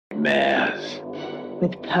nightmares.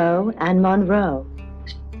 With Poe and Monroe.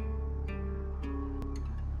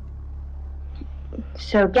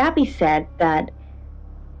 So Gabby said that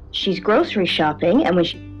she's grocery shopping and when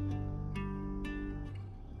she...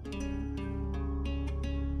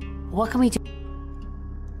 What can we do?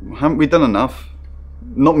 Haven't we done enough?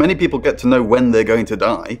 Not many people get to know when they're going to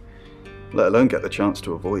die, let alone get the chance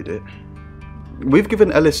to avoid it. We've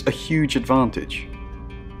given Ellis a huge advantage.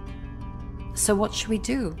 So what should we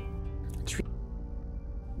do?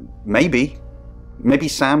 Maybe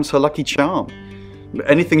Sam's her lucky charm.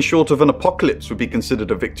 Anything short of an apocalypse would be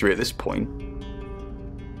considered a victory at this point.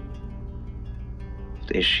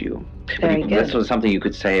 Issue. Very good. That's something you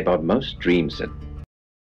could say about most dreams that...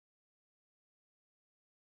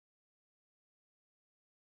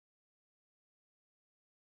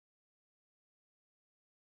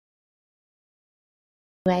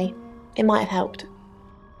 Anyway, it might have helped.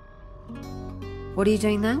 What are you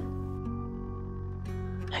doing now?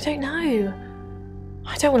 I don't know.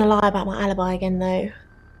 I don't want to lie about my alibi again, though.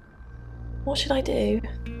 What should I do?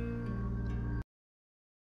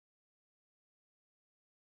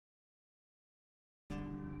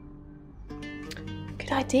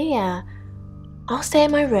 Good idea. I'll stay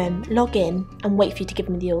in my room, log in, and wait for you to give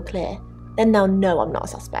me the all clear. Then they'll know I'm not a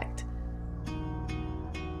suspect.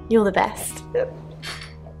 You're the best.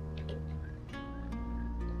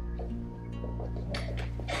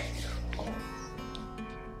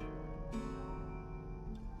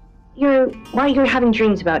 What you're having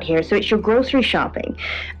dreams about here, so it's your grocery shopping.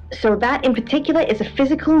 So that in particular is a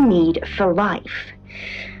physical need for life.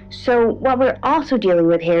 So what we're also dealing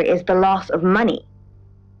with here is the loss of money.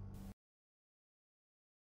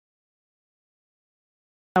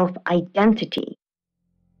 Self-identity.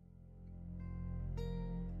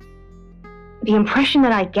 The impression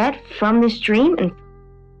that I get from this dream, and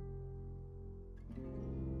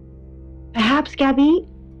perhaps, Gabby,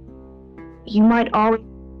 you might always...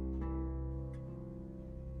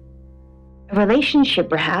 A relationship,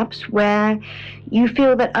 perhaps, where you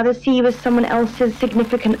feel that others see you as someone else's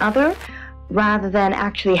significant other, rather than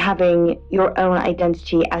actually having your own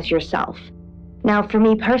identity as yourself. Now, for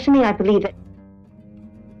me personally, I believe that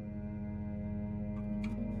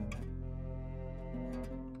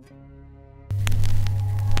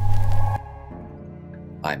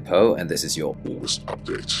I'm Poe, and this is your August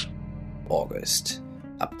update. August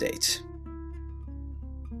update.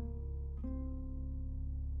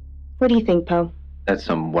 What do you think, Poe? That's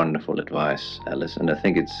some wonderful advice, Alice, and I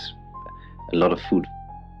think it's a lot of food.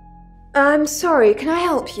 I'm sorry, can I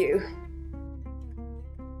help you?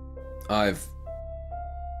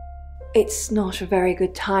 It's not a very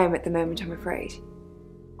good time at the moment, I'm afraid.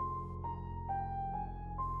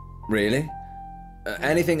 Really?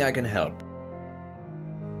 Anything I can help?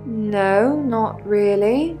 No, not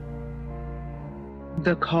really.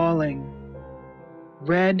 The Calling.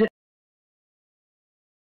 Read.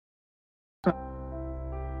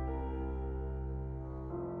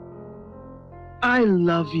 I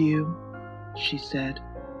love you, she said.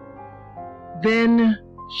 Then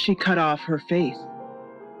she cut off her face.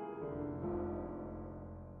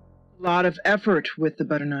 A lot of effort with the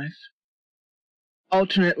butter knife,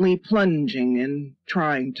 alternately plunging and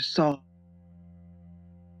trying to solve.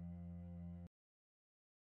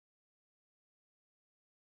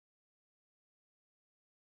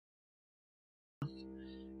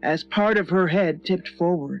 As part of her head tipped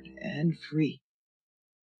forward and free.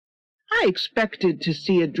 I expected to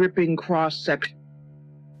see a dripping cross-section.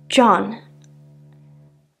 John,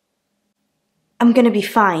 I'm gonna be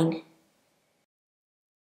fine.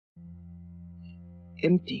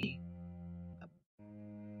 Empty.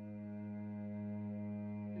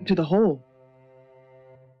 Into the hole.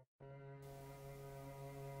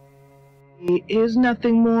 It is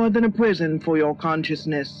nothing more than a prison for your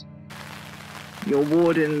consciousness. Your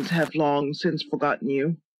wardens have long since forgotten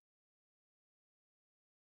you.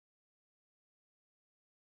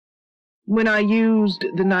 When I used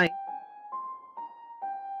the knife,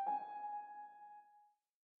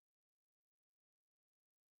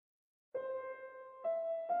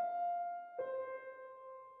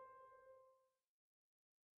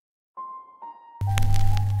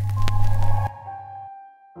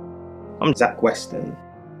 I'm Zach Weston,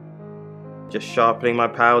 just sharpening my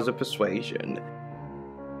powers of persuasion.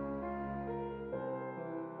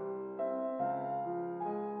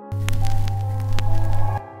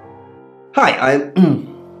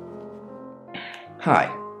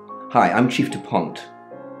 Hi, I'm Chief DuPont.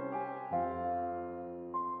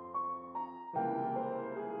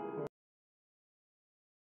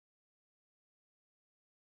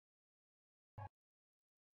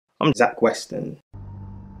 I'm Zach Weston,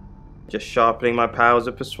 Just sharpening my powers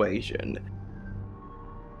of persuasion.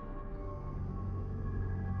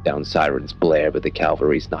 Down sirens blare, but the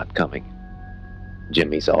cavalry's not coming.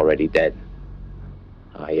 Jimmy's already dead.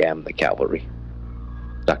 I am the cavalry.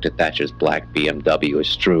 Dr. Thatcher's black BMW is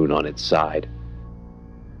strewn on its side.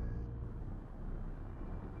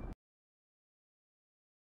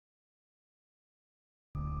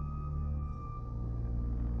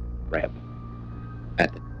 Ramp.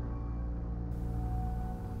 At the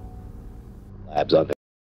labs on the...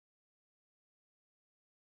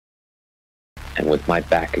 And with my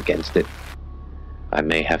back against it, I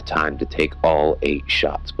may have time to take all 8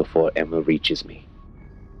 shots before Emma reaches me.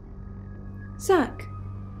 Zach,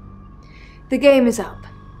 the game is up.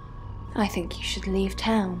 I think you should leave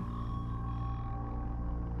town.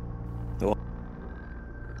 What?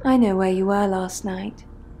 I know where you were last night.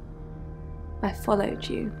 I followed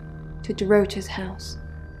you to Dorota's house.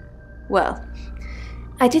 Well,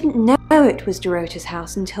 I didn't know it was Dorota's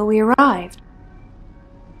house until we arrived.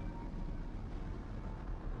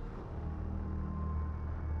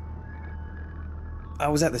 I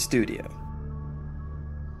was at the studio.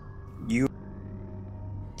 You...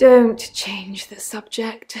 Don't change the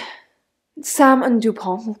subject. Sam and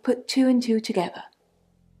Dupont will put 2 and 2 together.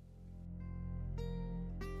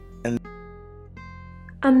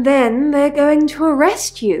 And then they're going to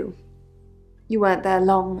arrest you. You weren't there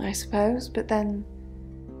long, I suppose, but then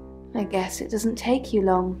I guess it doesn't take you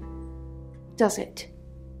long, does it?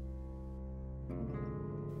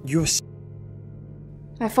 You're...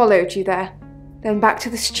 I followed you there, then back to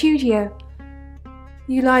the studio.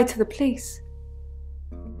 You lied to the police.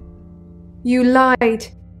 You lied.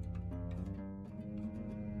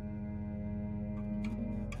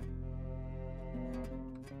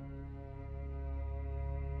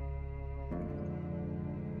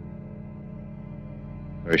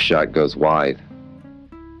 Her shot goes wide,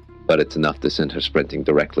 but it's enough to send her sprinting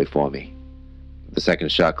directly for me. The second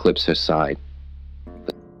shot clips her side.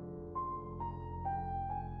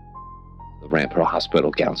 The ramp, her hospital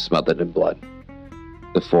gown smothered in blood.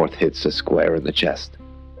 The fourth hits her square in the chest.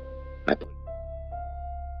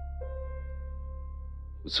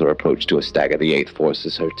 Her approach to a stagger. The 8th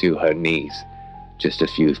forces her to her knees, just a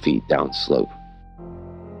few feet down slope.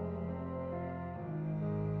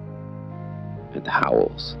 And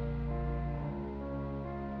howls.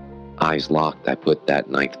 Eyes locked, I put that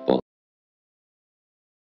 9th bullet.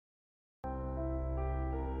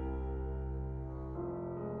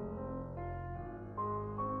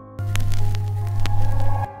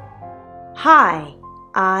 Hi,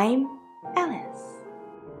 I'm Alice.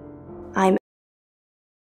 I'm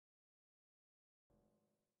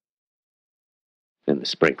And the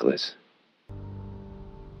sprinklers.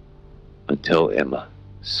 Until Emma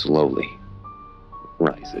slowly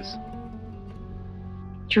rises.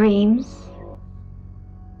 Dreams.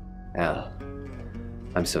 Al,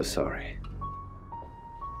 I'm so sorry.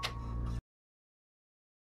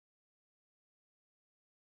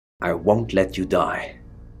 I won't let you die.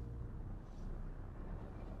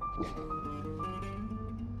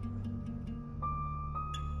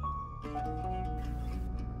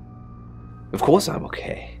 Of course I'm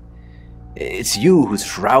okay. It's you who's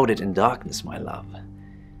shrouded in darkness, my love.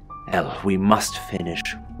 Elle, we must finish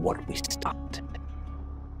what we started.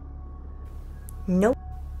 Nope.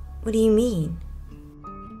 What do you mean?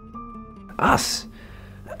 Us.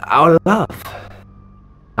 Our love.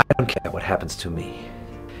 I don't care what happens to me.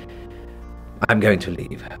 I'm going to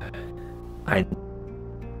leave.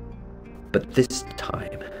 But this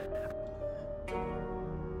time...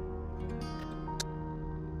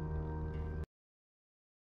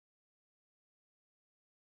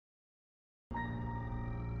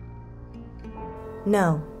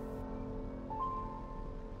 No.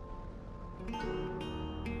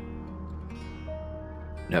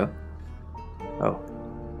 No? Oh.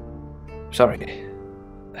 Sorry.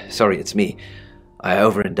 Sorry, it's me. I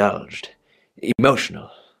overindulged.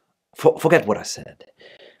 Emotional. Forget what I said.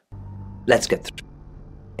 Let's get through.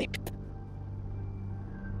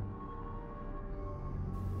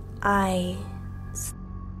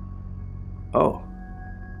 Oh.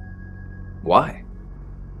 Why?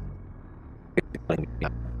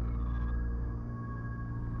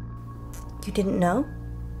 You didn't know?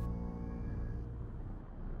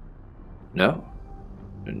 No.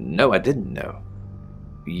 No, I didn't know.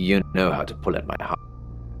 You know how to pull at my heart.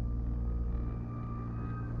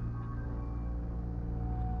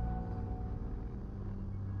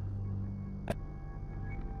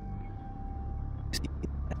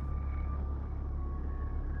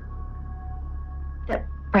 That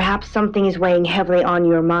perhaps something is weighing heavily on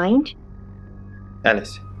your mind?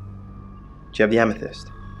 Alice, do you have the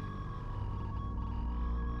amethyst?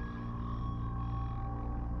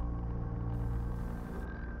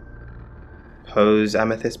 suppose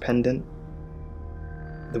amethyst pendant?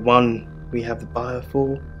 The one we have the buyer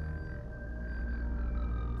for?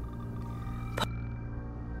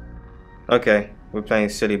 Okay, we're playing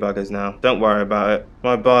silly buggers now. Don't worry about it.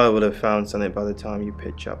 My buyer would have found something by the time you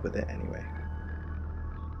pitch up with it anyway.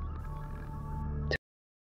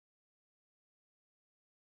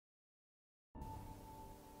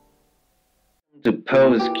 To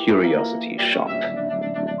Poe's Curiosity Shop.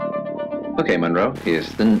 Okay, Monroe, here's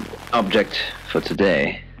the object for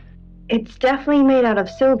today. It's definitely made out of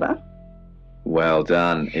silver. Well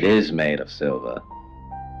done. It is made of silver.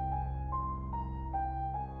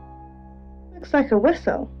 Looks like a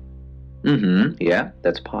whistle. Mm-hmm. Yeah,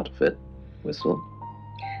 that's part of it. Whistle.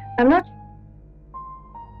 I'm not...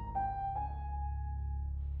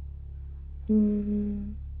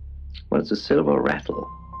 Well, it's a silver rattle.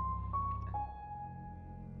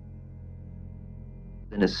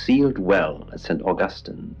 In a sealed well at St.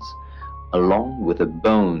 Augustine's, along with the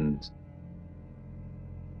bones.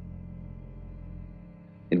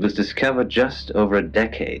 It was discovered just over a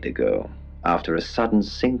decade ago, after a sudden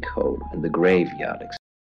sinkhole in the graveyard.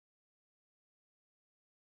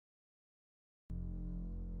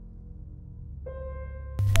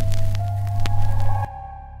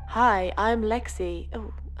 Hi, I'm Lexi.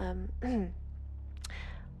 Oh,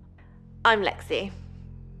 I'm Lexi.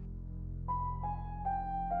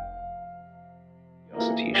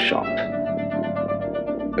 Curiosity Shop.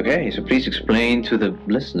 Okay, so please explain to the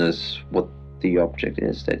listeners what the object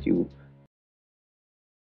is that you...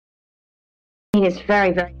 It's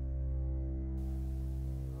very, very...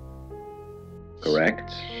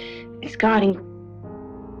 Correct. It's guarding...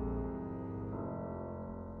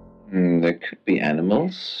 There could be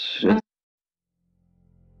animals.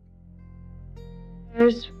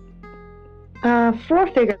 There's 4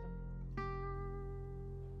 figures.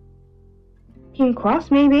 King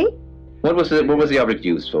Cross, maybe? What was the object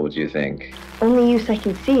used for, what do you think? Only use I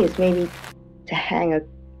can see is maybe to hang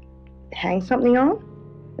something on?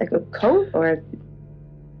 Like a coat or...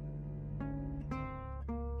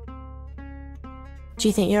 Do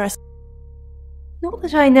you think you're a... Not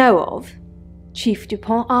that I know of. Chief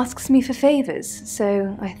Dupont asks me for favors,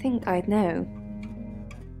 so I think I'd know.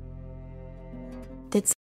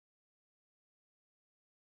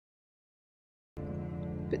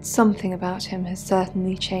 But something about him has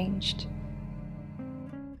certainly changed.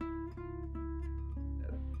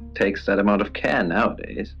 Takes that amount of care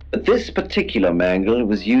nowadays. But this particular mangle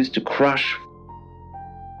was used to crush...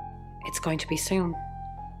 It's going to be soon.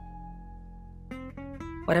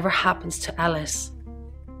 Whatever happens to Alice,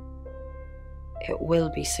 it will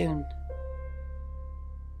be soon.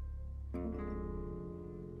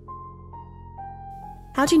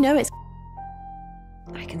 How do you know it's...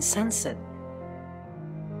 I can sense it.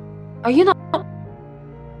 Are you not...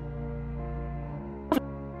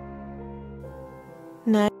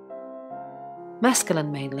 No.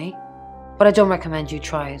 Mescaline mainly, but I don't recommend you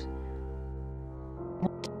try it.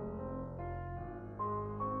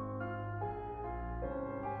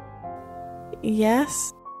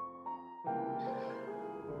 Yes?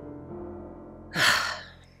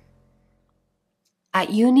 At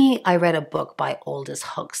uni, I read a book by Aldous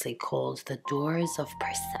Huxley called The Doors of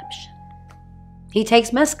Perception. He takes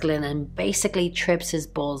mescaline and basically trips his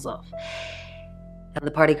balls off. And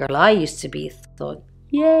the party girl I used to be thought,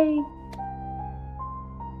 yay!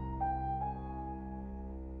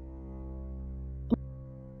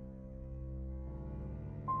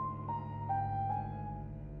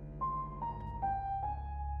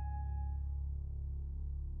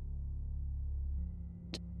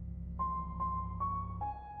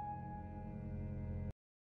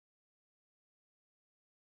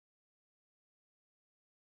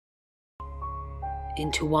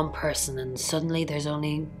 Into one person, and suddenly there's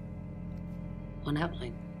only one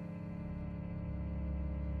outline.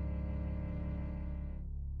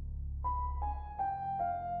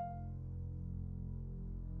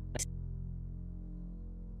 The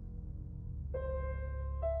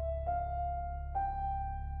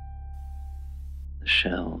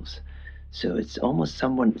shelves. So it's almost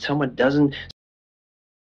someone doesn't...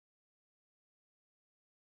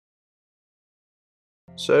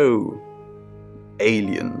 So,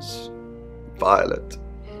 aliens. Violet.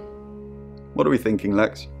 What are we thinking,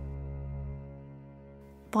 Lex?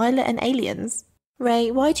 Violet and aliens?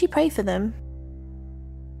 Ray, why do you pray for them?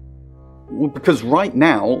 Well, because right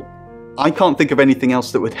now, I can't think of anything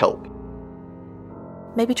else that would help.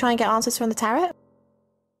 Maybe try and get answers from the tarot?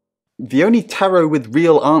 The only tarot with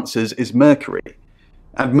real answers is Mercury.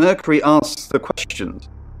 And Mercury asks the questions.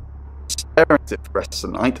 Stare at it for the rest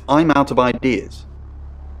of the night, I'm out of ideas.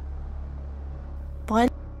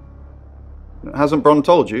 Hasn't Bron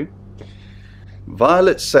told you?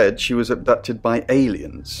 Violet said she was abducted by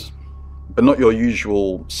aliens. But not your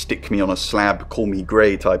usual stick me on a slab, call me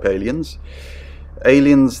grey type aliens.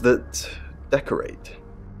 Aliens that decorate.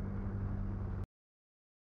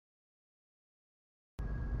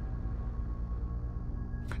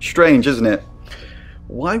 Strange, isn't it?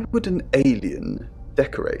 Why would an alien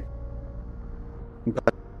decorate?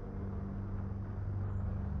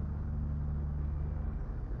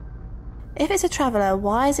 If it's a traveller,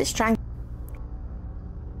 why is it strangled?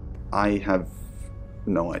 I have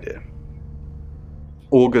no idea.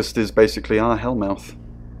 August is basically our hellmouth.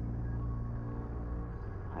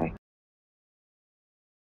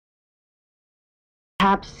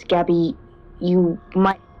 Perhaps, Gabby, you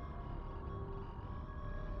might...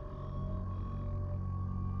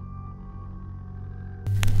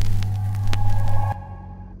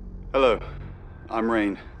 Hello, I'm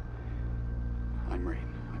Rain. I'm Rain.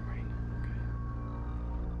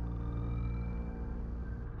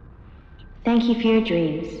 Thank you for your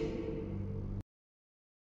dreams.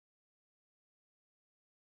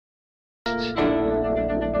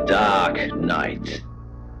 Dark Night.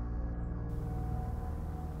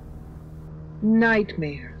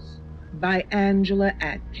 Nightmares by Angela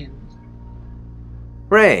Atkins.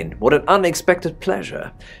 Rain, what an unexpected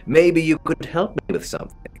pleasure. Maybe you could help me with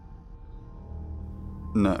something.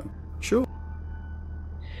 No. Sure.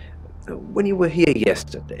 When you were here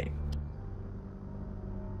yesterday...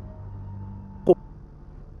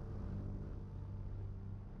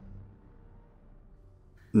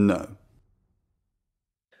 No.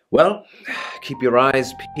 Well, keep your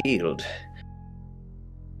eyes peeled.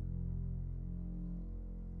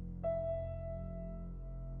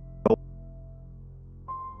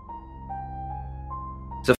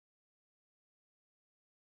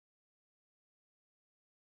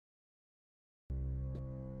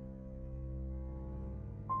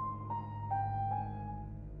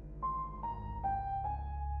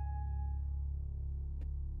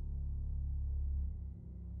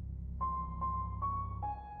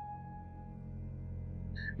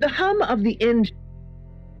 The hum of the engine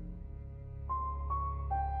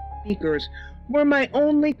speakers were my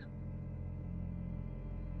only...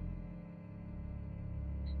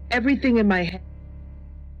 Everything in my head.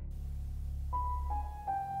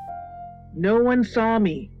 No one saw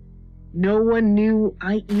me. No one knew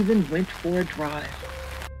I even went for a drive.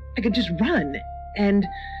 I could just run and,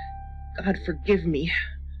 God forgive me,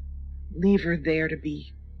 leave her there to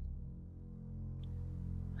be.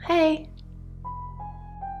 Hey.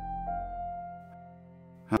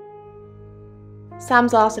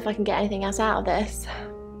 Sam's asked if I can get anything else out of this.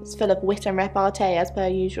 It's full of wit and repartee as per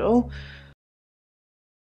usual.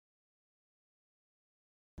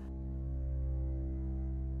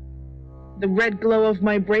 The red glow of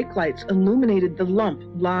my brake lights illuminated the lump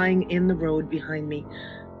lying in the road behind me.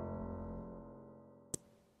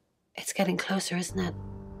 It's getting closer, isn't it?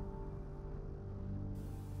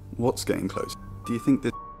 What's getting close? Do you think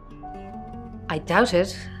that... I doubt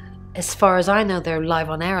it. As far as I know, they're live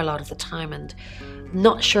on air a lot of the time, and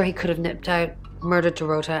not sure he could have nipped out, murdered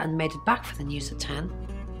Dorota, and made it back for the news at 10.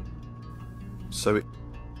 So it...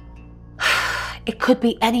 It could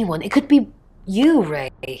be anyone. It could be you,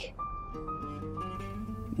 Ray.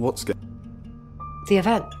 What's getting... The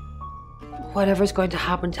event. Whatever's going to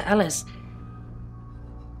happen to Ellis.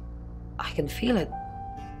 I can feel it.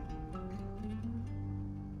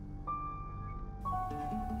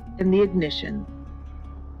 In the ignition.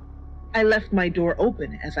 I left my door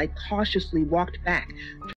open as I cautiously walked back.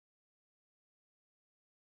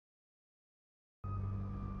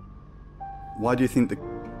 Why do you think the...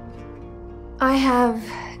 I have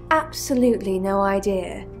absolutely no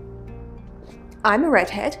idea. I'm a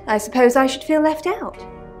redhead. I suppose I should feel left out.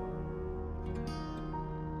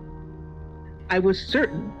 I was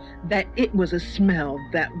certain that it was a smell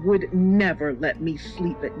that would never let me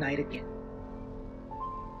sleep at night again.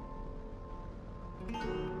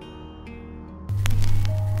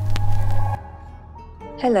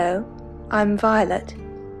 Hello, I'm Violet.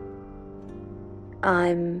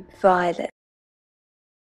 I'm Violet.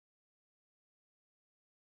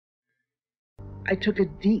 I took a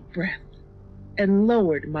deep breath and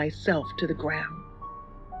lowered myself to the ground.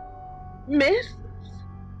 Miss,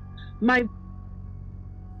 my...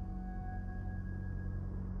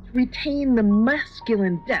 retain the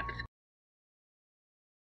masculine depth.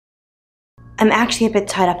 I'm actually a bit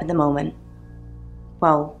tied up at the moment.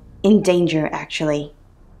 Well, in danger, actually.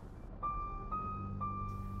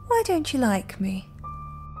 Why don't you like me?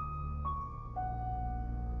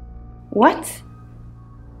 What?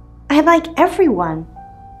 I like everyone.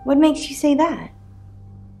 What makes you say that?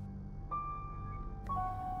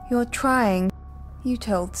 You're trying. You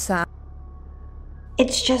told Sam.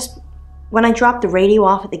 It's just, when I dropped the radio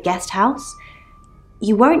off at the guest house,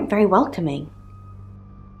 you weren't very welcoming.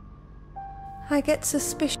 I get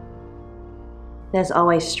suspicious. There's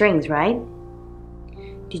always strings, right?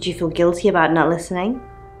 Did you feel guilty about not listening?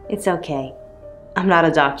 It's okay. I'm not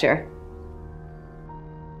a doctor.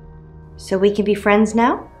 So we can be friends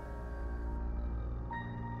now?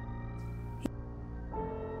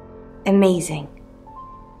 Amazing.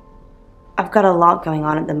 I've got a lot going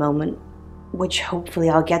on at the moment, which hopefully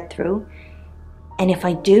I'll get through. And if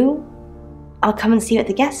I do, I'll come and see you at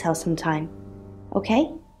the guest house sometime. Okay?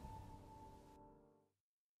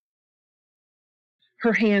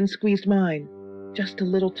 Her hand squeezed mine, just a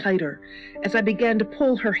little tighter, as I began to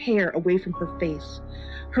pull her hair away from her face.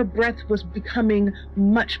 Her breath was becoming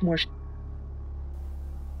much more.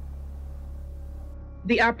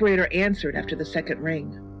 The operator answered after the second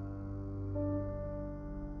ring.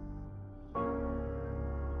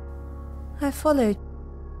 I followed.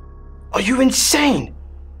 Are you insane?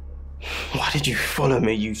 Why did you follow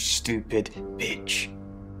me, you stupid bitch?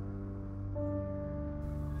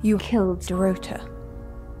 You killed Dorota.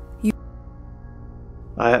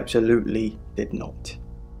 I absolutely did not.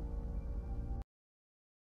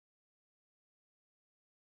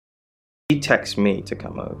 She texted me to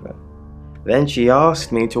come over. Then she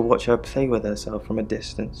asked me to watch her play with herself from a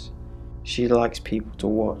distance. She likes people to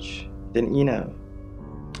watch, didn't you know?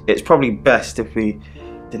 It's probably best if we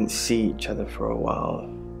didn't see each other for a while.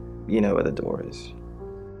 You know where the door is.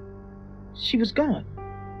 She was gone.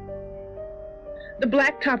 The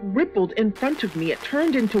blacktop rippled in front of me. It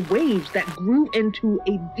turned into waves that grew into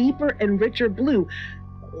a deeper and richer blue,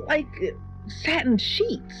 like satin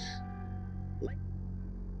sheets.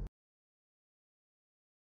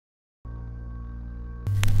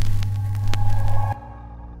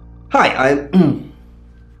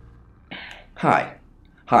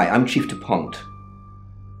 Hi, I'm Chief DuPont.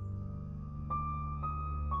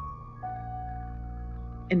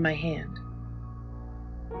 In my hand.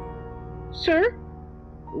 Sir?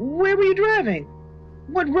 Where were you driving?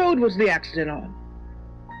 What road was the accident on?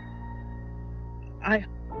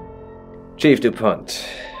 Chief DuPont.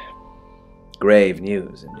 Grave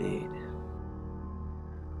news indeed.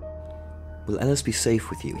 Will Ellis be safe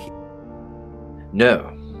with you?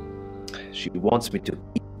 No. She wants me to.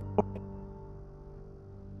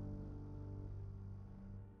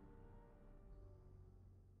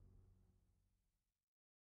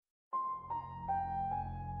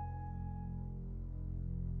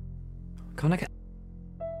 Can't I get...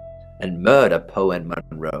 And murder Poe and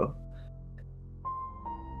Monroe.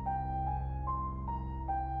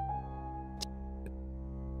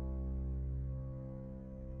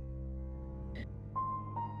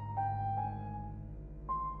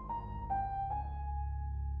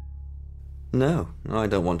 No, I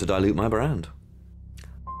don't want to dilute my brand.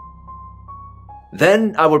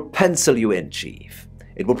 Then I will pencil you in, Chief.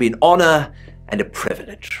 It will be an honor and a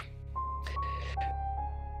privilege.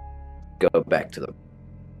 Go back to the...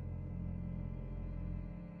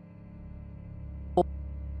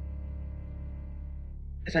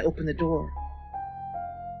 As I opened the door.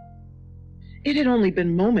 It had only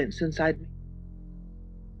been moments since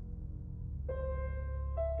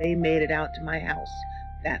they made it out to my house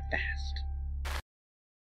that fast.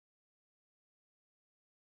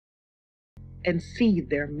 And see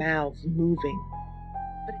their mouths moving.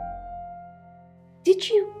 Did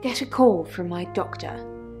you get a call from my doctor?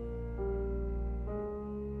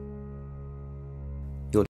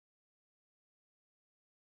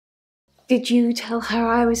 Did you tell her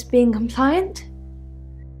I was being compliant?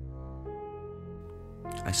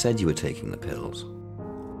 I said you were taking the pills.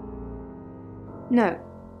 No,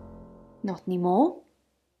 not anymore.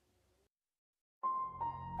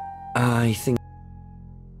 I think...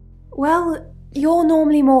 Well, you're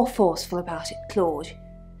normally more forceful about it, Claude.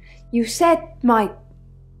 You said my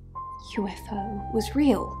UFO was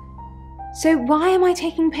real. So why am I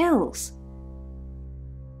taking pills?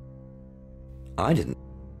 I didn't.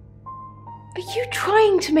 Are you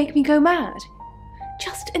trying to make me go mad?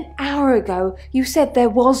 Just an hour ago, you said there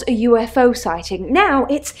was a UFO sighting. Now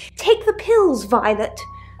it's take the pills, Violet.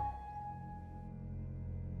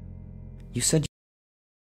 You said...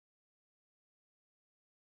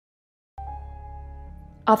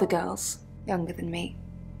 Other girls, younger than me.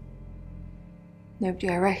 Nobody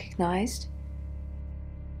I recognised.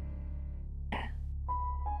 Do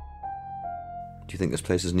you think this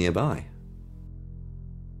place is nearby?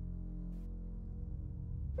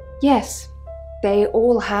 Yes, they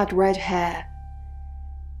all had red hair.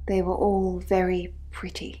 They were all very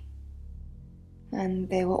pretty. And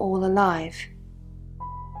they were all alive.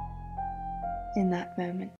 in that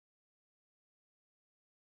moment.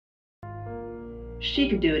 She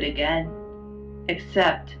could do it again.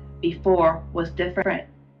 Except before was different.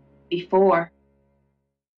 Before.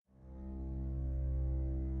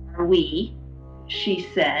 Are we? She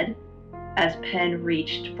said, as Penn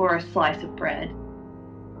reached for a slice of bread.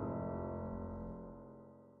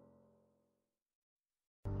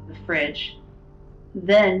 The fridge.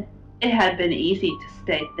 Then it had been easy to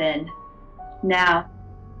stay thin. Now,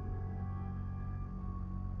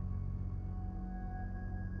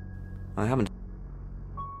 I haven't.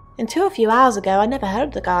 Until a few hours ago, I never heard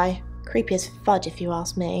of the guy. Creepy as fudge, if you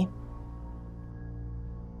ask me.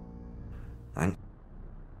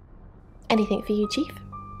 Anything for you, Chief?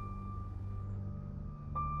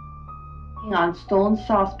 on stolen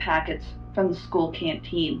sauce packets from the school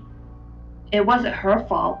canteen. It wasn't her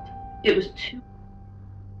fault. It was too...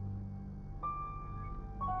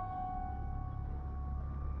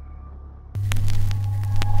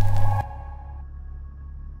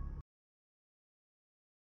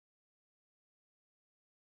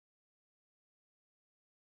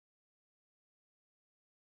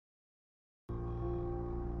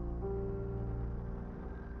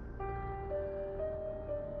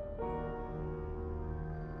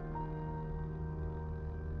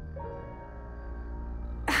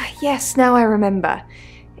 Yes, now I remember.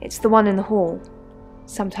 It's the one in the hall.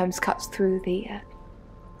 Sometimes cuts through the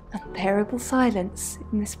unbearable silence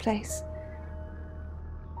in this place.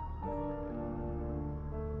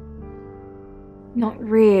 Not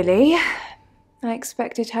really. I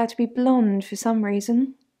expected her to be blonde for some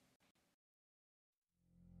reason.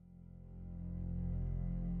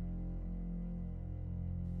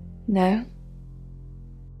 No.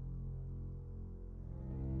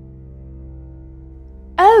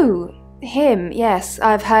 Oh, him, yes.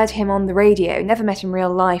 I've heard him on the radio. Never met in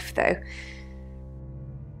real life, though.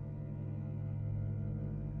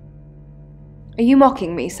 Are you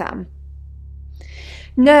mocking me, Sam?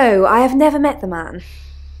 No, I have never met the man.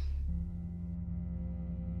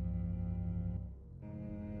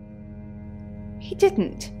 He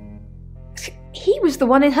didn't. He was the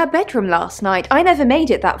one in her bedroom last night. I never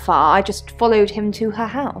made it that far. I just followed him to her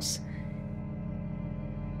house.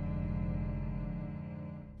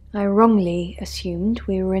 I wrongly assumed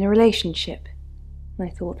we were in a relationship. I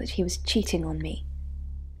thought that he was cheating on me.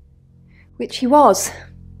 Which he was.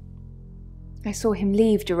 I saw him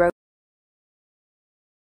leave Dero.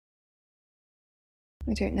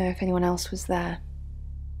 I don't know if anyone else was there.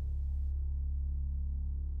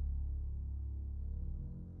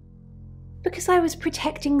 Because I was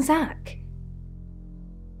protecting Zach.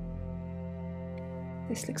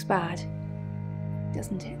 This looks bad,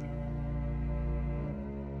 doesn't it?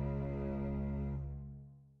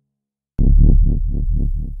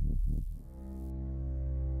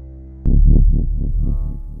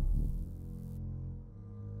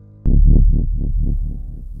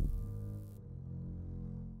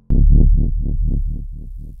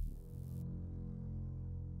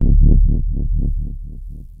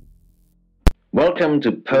 Welcome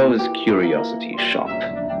to Poe's Curiosity Shop.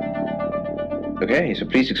 Okay, so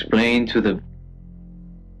please explain to the...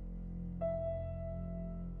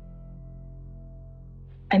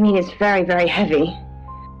 I mean, it's very, very heavy.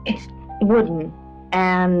 It's wooden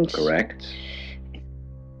and... Correct.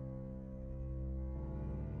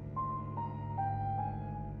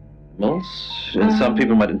 Animals? Some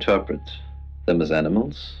people might interpret them as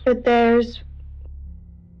animals. But there's...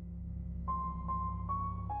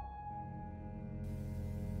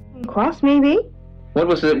 cross, maybe? What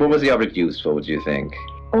was the object used for, what do you think?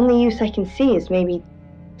 Only use I can see is maybe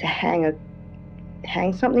to hang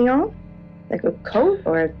something on? Like a coat,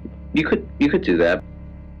 or... You could do that.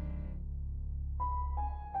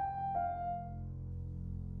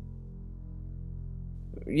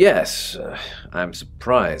 Yes, I'm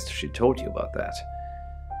surprised she told you about that.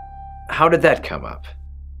 How did that come up?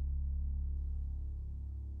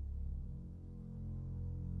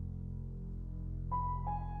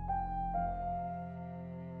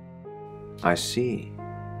 I see.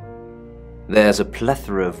 There's a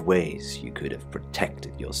plethora of ways you could have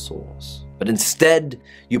protected your source, but instead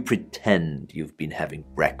you pretend you've been having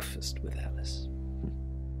breakfast with Alice.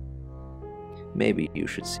 Maybe you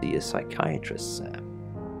should see a psychiatrist, Sam.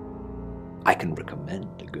 I can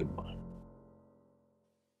recommend a good one.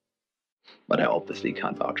 But I obviously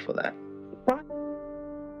can't vouch for that.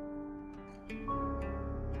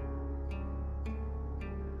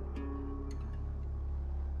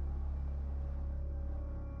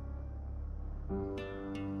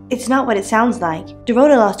 It's not what it sounds like.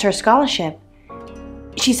 Dorota lost her scholarship.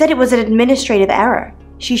 She said it was an administrative error.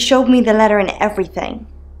 She showed me the letter and everything.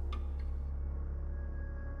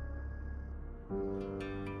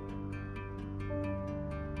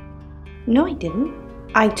 No, I didn't.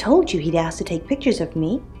 I told you he'd asked to take pictures of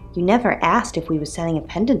me. You never asked if we were selling a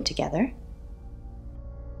pendant together.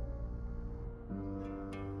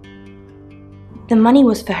 The money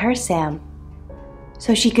was for her, Sam,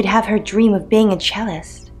 so she could have her dream of being a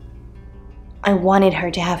cellist. I wanted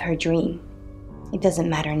her to have her dream. It doesn't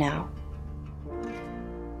matter now.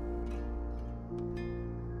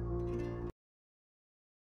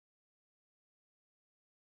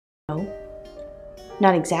 No,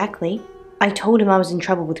 not exactly. I told him I was in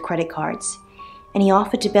trouble with credit cards, and he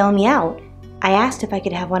offered to bail me out. I asked if I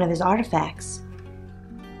could have one of his artifacts,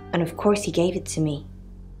 and of course he gave it to me.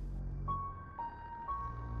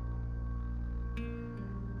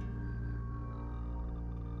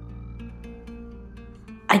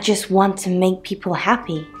 I just want to make people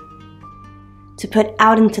happy. To put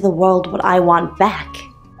out into the world what I want back.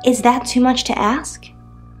 Is that too much to ask?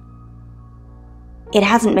 It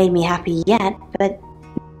hasn't made me happy yet, but...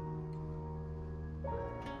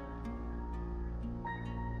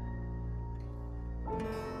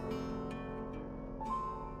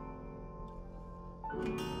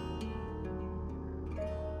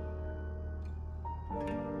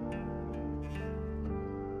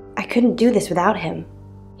 I couldn't do this without him.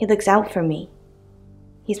 He looks out for me.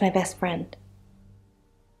 He's my best friend.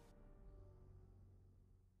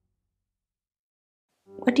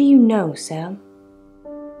 What do you know, Sam?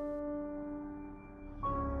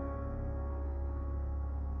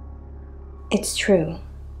 It's true.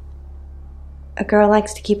 A girl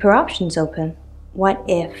likes to keep her options open. What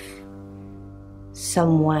if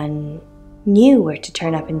someone new were to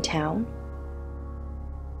turn up in town?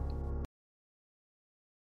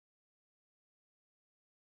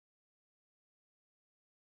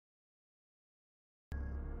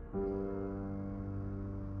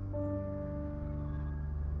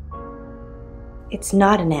 It's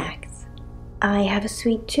not an act. I have a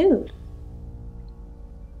sweet tooth.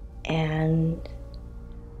 And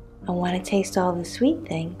I want to taste all the sweet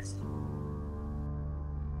things.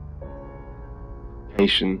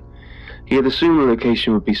 He had assumed the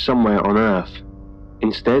location would be somewhere on Earth.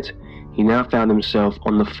 Instead, he now found himself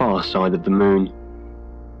on the far side of the moon.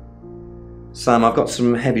 Sam, I've got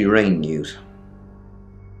some heavy rain news.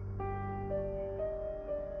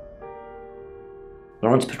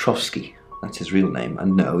 Lawrence Petrovsky, that's his real name,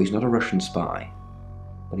 and no, he's not a Russian spy.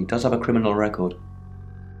 But he does have a criminal record.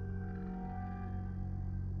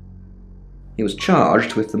 He was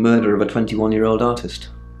charged with the murder of a 21-year-old artist.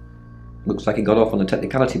 Looks like he got off on a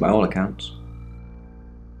technicality by all accounts.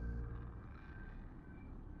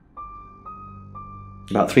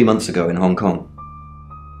 About 3 months ago in Hong Kong.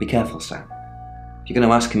 Be careful, Sam. If you're going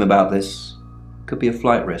to ask him about this, it could be a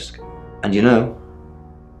flight risk. And you know,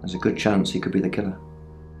 there's a good chance he could be the killer.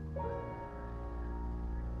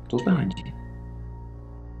 Door's behind you.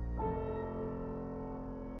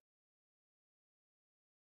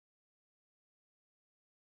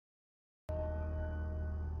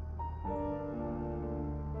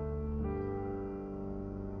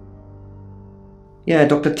 Yeah,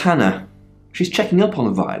 Dr. Tanner. She's checking up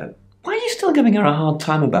on Violet. Why are you still giving her a hard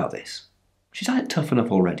time about this? She's had it tough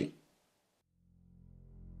enough already.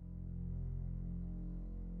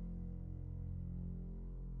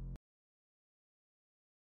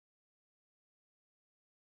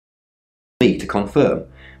 Me to confirm.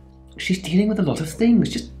 She's dealing with a lot of things.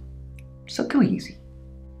 Just go easy.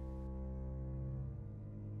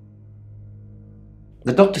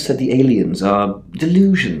 The doctor said the aliens are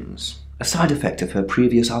delusions. A side effect of her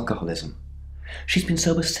previous alcoholism. She's been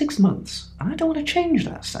sober 6 months, and I don't want to change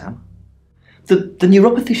that, Sam. The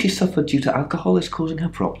neuropathy she suffered due to alcohol is causing her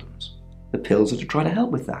problems. The pills are to try to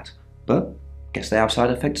help with that, but guess they have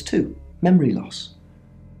side effects too. Memory loss.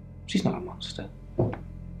 She's not a monster.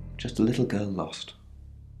 Just a little girl lost.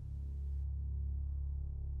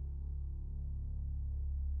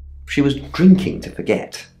 She was drinking to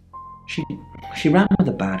forget. She ran with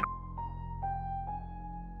a bad...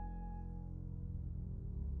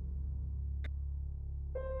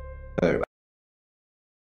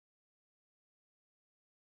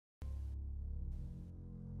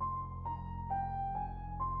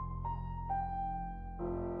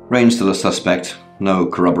 Rain's still a suspect. No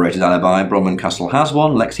corroborated alibi. Bronwyn Castle has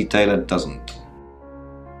one, Lexi Taylor doesn't.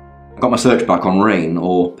 I got my search back on Rain,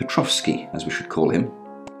 or Petrovsky, as we should call him.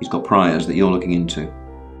 He's got priors that you're looking into.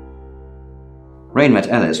 Rain met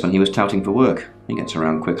Ellis when he was touting for work. He gets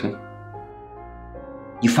around quickly.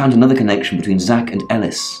 You found another connection between Zach and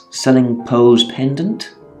Ellis, selling Poe's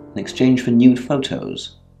pendant in exchange for nude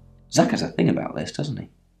photos. Zach has a thing about this, doesn't he?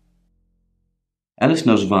 Ellis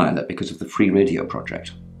knows Violet because of the free radio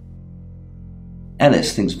project.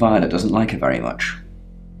 Ellis thinks Violet doesn't like her very much.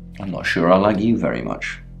 I'm not sure I like you very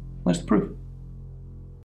much. Where's the proof?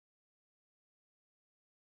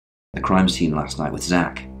 The crime scene last night with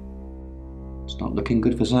Zach. It's not looking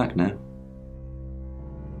good for Zach now.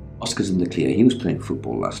 Oscar's in the clear. He was playing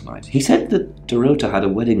football last night. He said that Dorota had a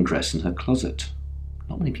wedding dress in her closet.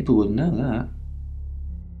 Not many people would know that.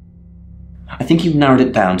 I think you've narrowed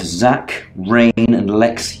it down to Zach, Rain, and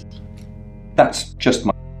Lexi. That's just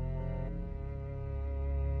my...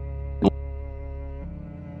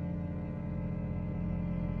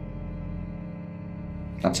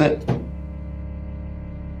 That's it.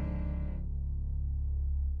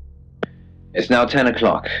 It's now 10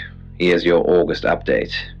 o'clock. Here's your August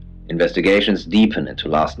update. Investigations deepen into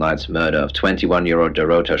last night's murder of 21-year-old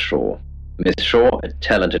Dorota Shaw. Miss Shaw, a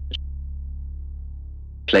talented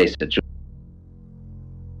place at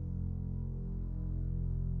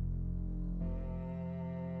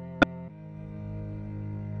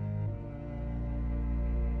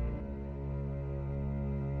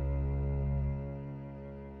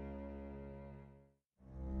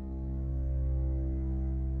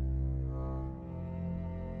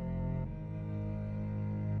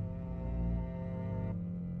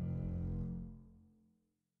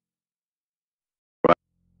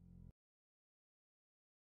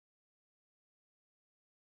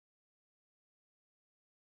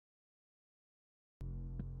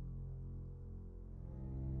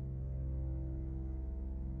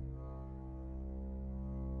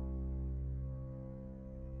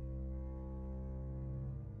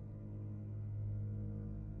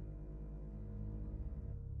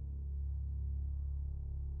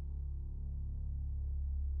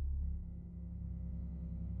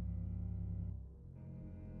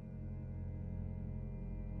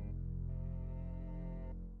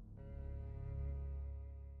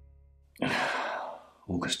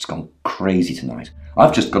August's gone crazy tonight.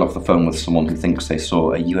 I've just got off the phone with someone who thinks they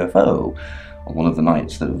saw a UFO on one of the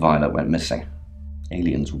nights that Violet went missing.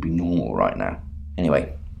 Aliens would be normal right now.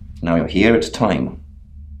 Anyway, now you're here, it's time.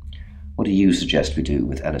 What do you suggest we do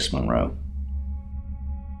with Ellis Monroe?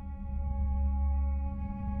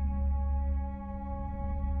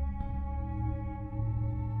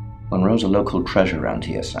 Monroe's a local treasure around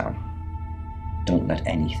here, Sam. Don't let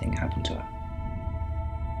anything happen to her.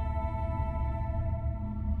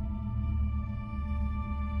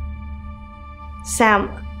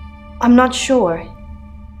 Sam, I'm not sure.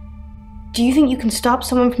 Do you think you can stop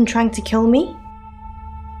someone from trying to kill me?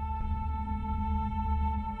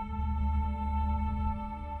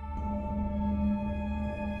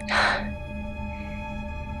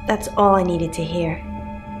 That's all I needed to hear.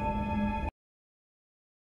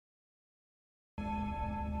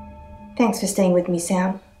 Thanks for staying with me,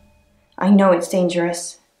 Sam. I know it's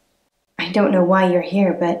dangerous. I don't know why you're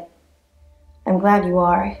here, but I'm glad you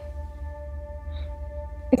are.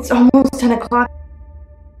 It's almost 10 o'clock.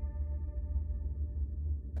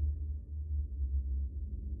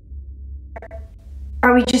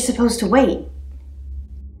 Are we just supposed to wait?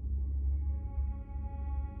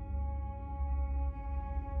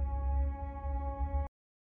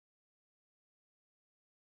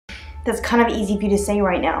 That's kind of easy for you to say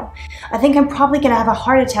right now. I think I'm probably gonna have a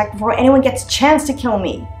heart attack before anyone gets a chance to kill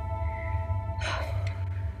me.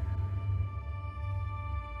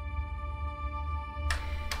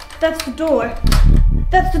 That's the door.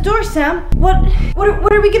 That's the door, Sam. What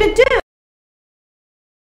are we gonna do?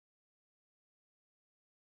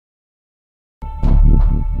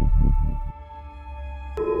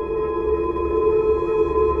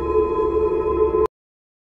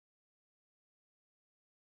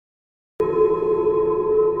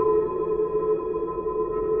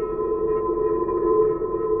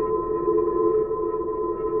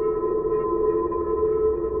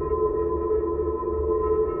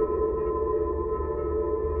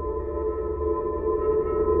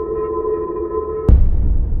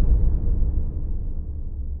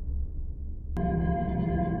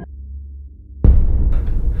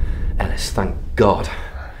 Thank God.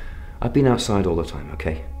 I've been outside all the time,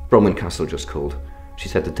 okay? Bronwyn Castle just called. She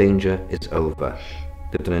said the danger is over.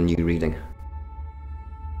 They've done a new reading.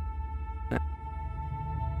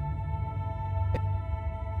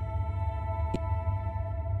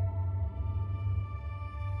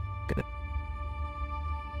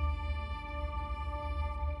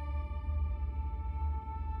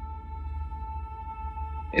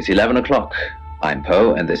 It's 11 o'clock. I'm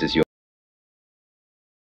Poe, and this is your...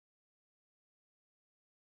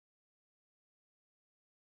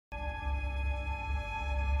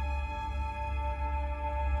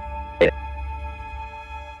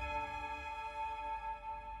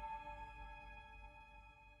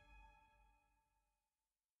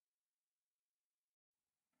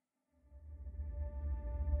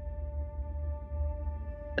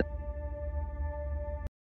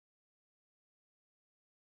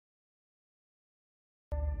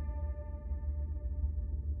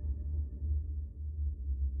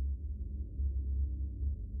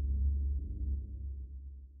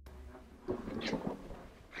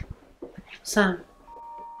 Sam,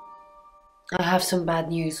 I have some bad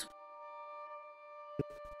news.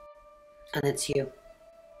 And it's you.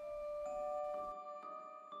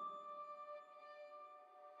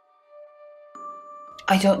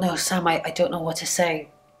 I don't know, Sam, I don't know what to say.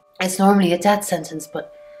 It's normally a death sentence,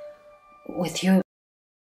 but with you,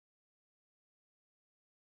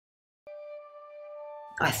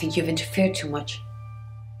 I think you've interfered too much.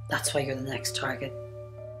 That's why you're the next target.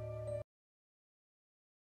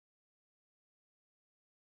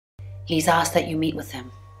 He's asked that you meet with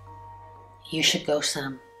him. You should go,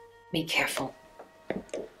 Sam. Be careful.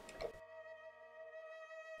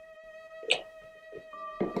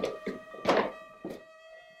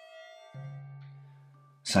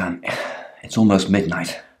 Sam, it's almost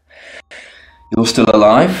midnight. You're still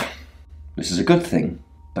alive. This is a good thing,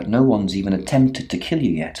 but no one's even attempted to kill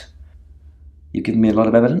you yet. You've given me a lot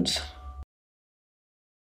of evidence.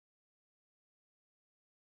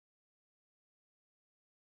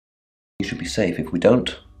 You should be safe. If we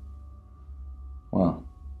don't, well,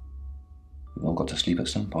 we've all got to sleep at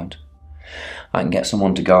some point. I can get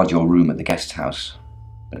someone to guard your room at the guest house,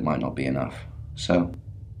 but it might not be enough. So,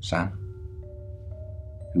 Sam,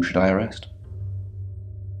 who should I arrest?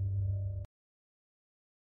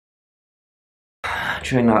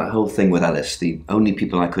 During that whole thing with Alice, the only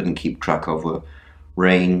people I couldn't keep track of were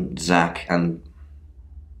Rain, Zach, and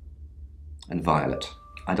Violet.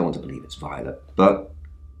 I don't want to believe it's Violet, but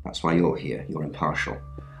that's why you're here. You're impartial.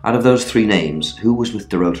 Out of those three names, who was with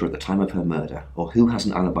Dorota at the time of her murder, or who has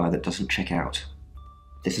an alibi that doesn't check out?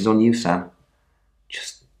 This is on you, Sam.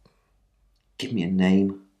 Just give me a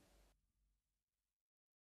name.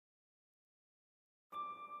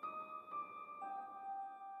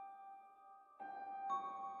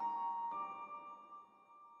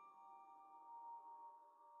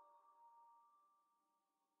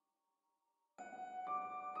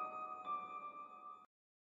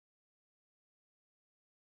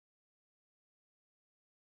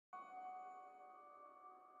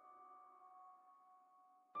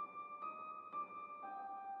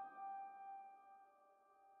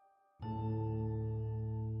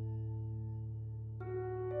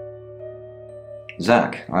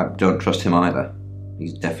 Zach, I don't trust him either.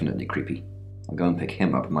 He's definitely creepy. I'll go and pick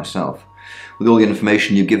him up myself. With all the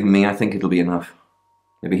information you've given me, I think it'll be enough.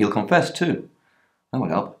 Maybe he'll confess too. That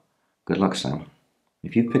would help. Good luck, Sam.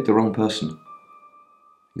 If you've picked the wrong person,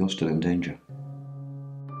 you're still in danger.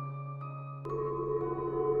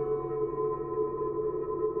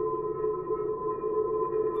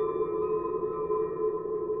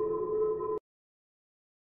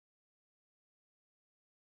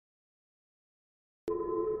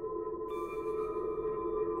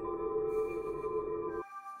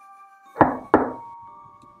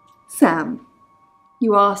 Sam,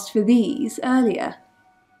 you asked for these earlier.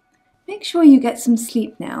 Make sure you get some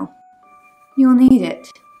sleep now. You'll need it.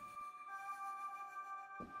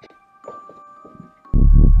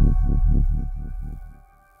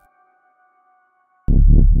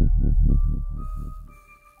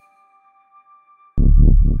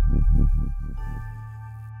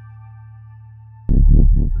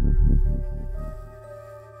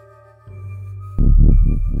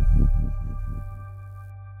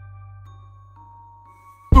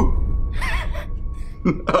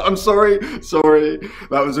 I'm sorry,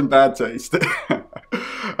 that was in bad taste.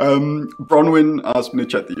 Bronwyn asked me to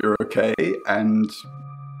check that you're okay, and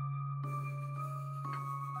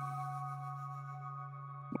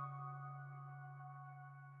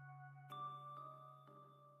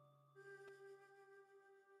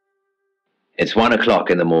It's 1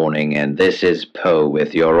 o'clock in the morning, and this is Poe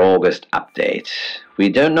with your August update. We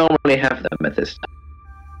don't normally have them at this time.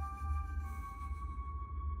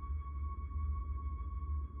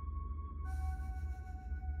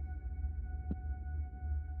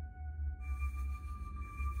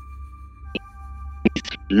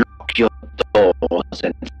 Lock your doors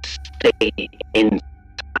and stay inside.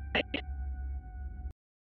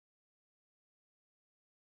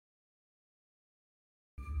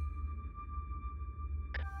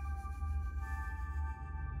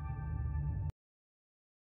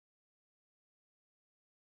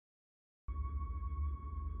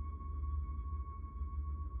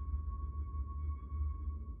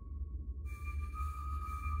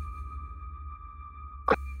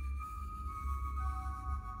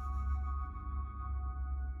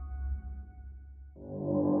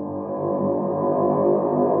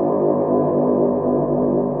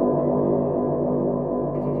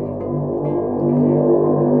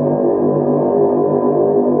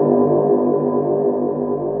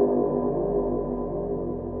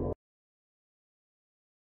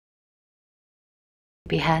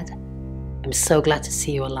 sleepyhead. I'm so glad to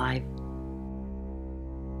see you alive.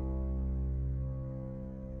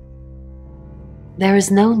 There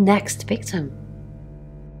is no next victim.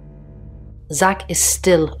 Zach is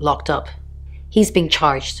still locked up. He's being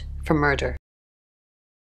charged for murder.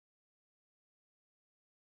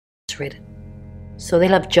 So they'll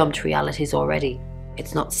have jumped realities already.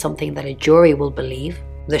 It's not something that a jury will believe.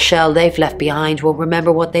 The shell they've left behind won't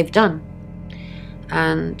remember what they've done.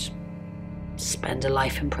 And spend a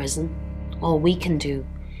life in prison. All we can do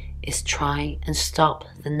is try and stop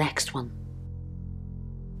the next one.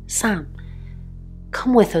 Sam,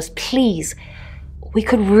 come with us, please. We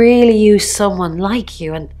could really use someone like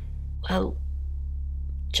you and, well,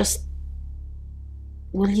 just...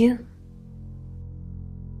 will you?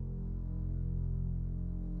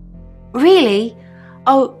 Really?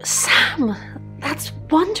 Oh, Sam, that's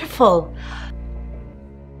wonderful.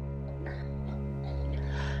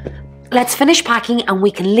 Let's finish packing and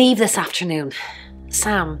we can leave this afternoon.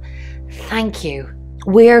 Sam, thank you.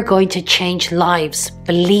 We're going to change lives,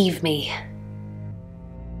 believe me.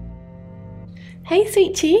 Hey,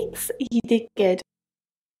 sweet cheeks. You did good.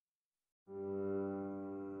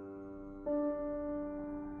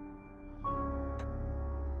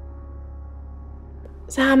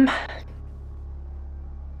 Sam.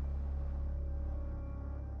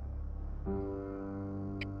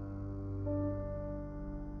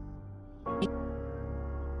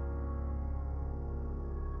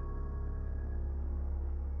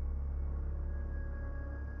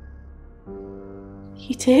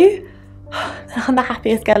 You too? I'm the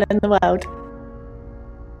happiest girl in the world.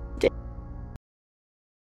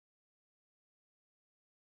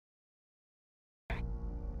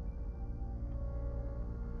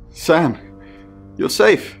 Sam, you're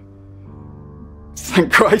safe.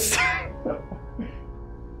 Thank Christ.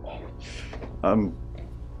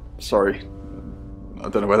 Sorry. I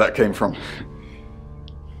don't know where that came from.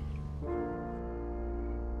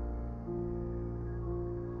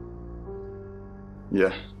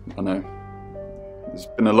 Yeah, I know. There's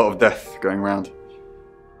been a lot of death going around.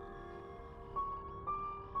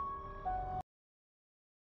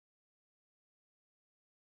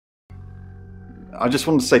 I just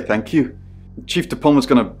wanted to say thank you. Chief DuPont was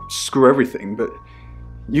going to screw everything, but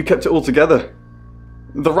you kept it all together.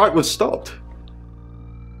 The riot was stopped.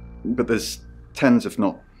 But there's tens, if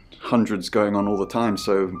not hundreds, going on all the time,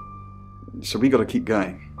 so we got to keep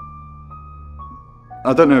going.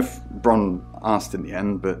 I don't know if Bron asked in the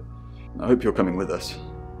end, but I hope you're coming with us.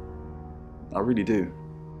 I really do.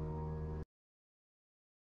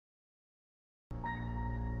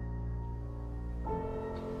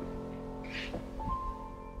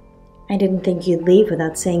 I didn't think you'd leave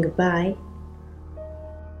without saying goodbye.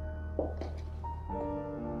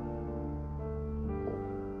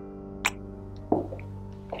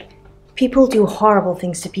 People do horrible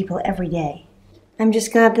things to people every day. I'm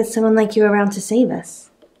just glad there's someone like you around to save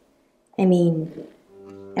us. I mean,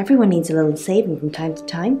 everyone needs a little saving from time to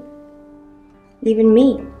time. Even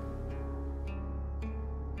me.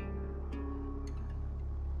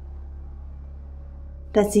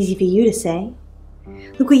 That's easy for you to say.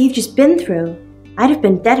 Look what you've just been through. I'd have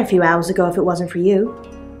been dead a few hours ago if it wasn't for you.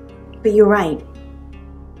 But you're right.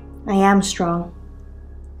 I am strong.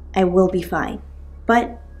 I will be fine.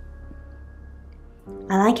 But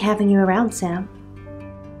I like having you around, Sam.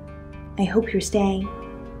 I hope you're staying.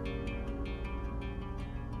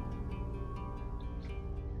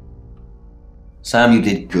 Sam, you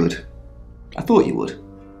did good. I thought you would.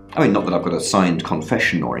 I mean, not that I've got a signed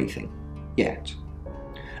confession or anything. Yet.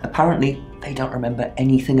 Apparently, they don't remember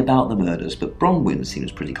anything about the murders, but Bronwyn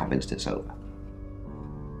seems pretty convinced it's over.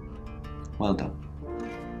 Well done.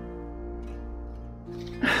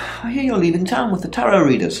 I hear you're leaving town with the tarot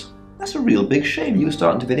readers. That's a real big shame. You were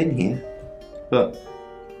starting to fit in here. But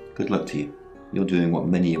good luck to you. You're doing what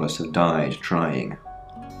many of us have died trying.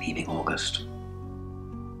 Leaving August.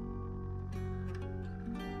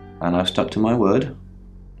 And I've stuck to my word.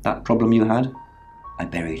 That problem you had, I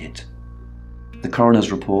buried it. The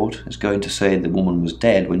coroner's report is going to say the woman was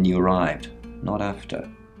dead when you arrived, not after.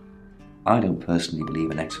 I don't personally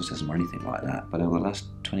believe in exorcism or anything like that, but over the last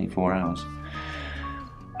 24 hours,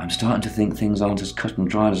 I'm starting to think things aren't as cut and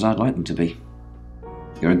dried as I'd like them to be.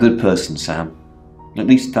 You're a good person, Sam. At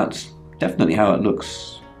least that's definitely how it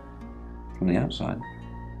looks from the outside.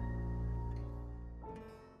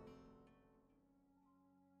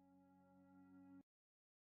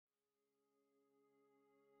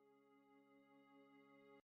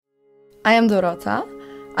 I am Dorota.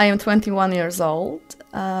 I am 21 years old.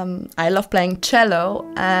 I love playing cello,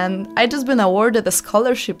 and I just been awarded a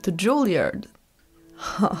scholarship to Juilliard.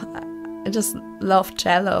 I just love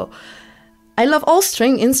cello. I love all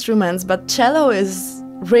string instruments, but cello is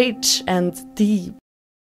rich and deep.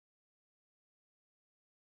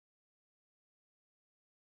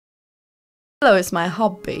 Cello is my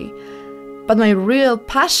hobby, but my real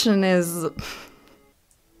passion is...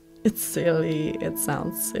 It's silly, it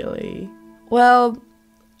sounds silly. Well,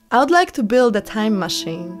 I would like to build a time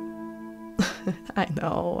machine. I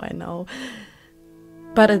know.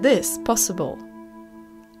 But it is possible.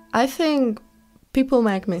 I think people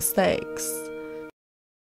make mistakes.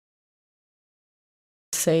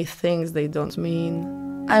 Say things they don't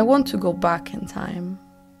mean. I want to go back in time.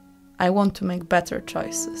 I want to make better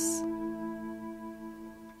choices.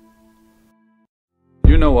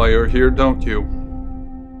 You know why you're here, don't you?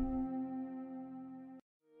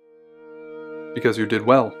 Because you did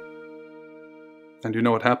well. And you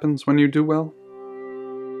know what happens when you do well?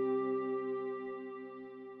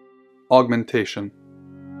 Augmentation.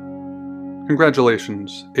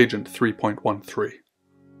 Congratulations, Agent 3.13.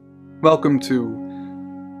 Welcome to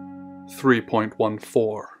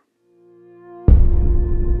 3.14.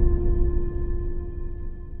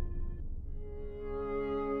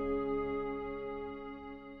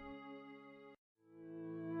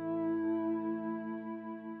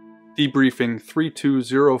 Debriefing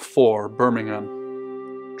 3204, Birmingham.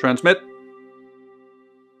 Transmit.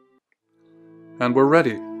 And we're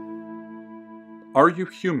ready. Are you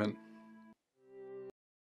human?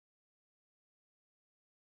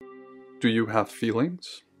 Do you have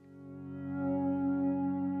feelings?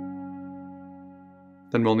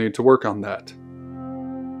 Then we'll need to work on that.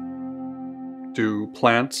 Do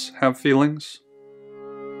plants have feelings?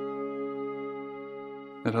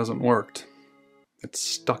 It hasn't worked. It's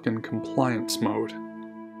stuck in compliance mode.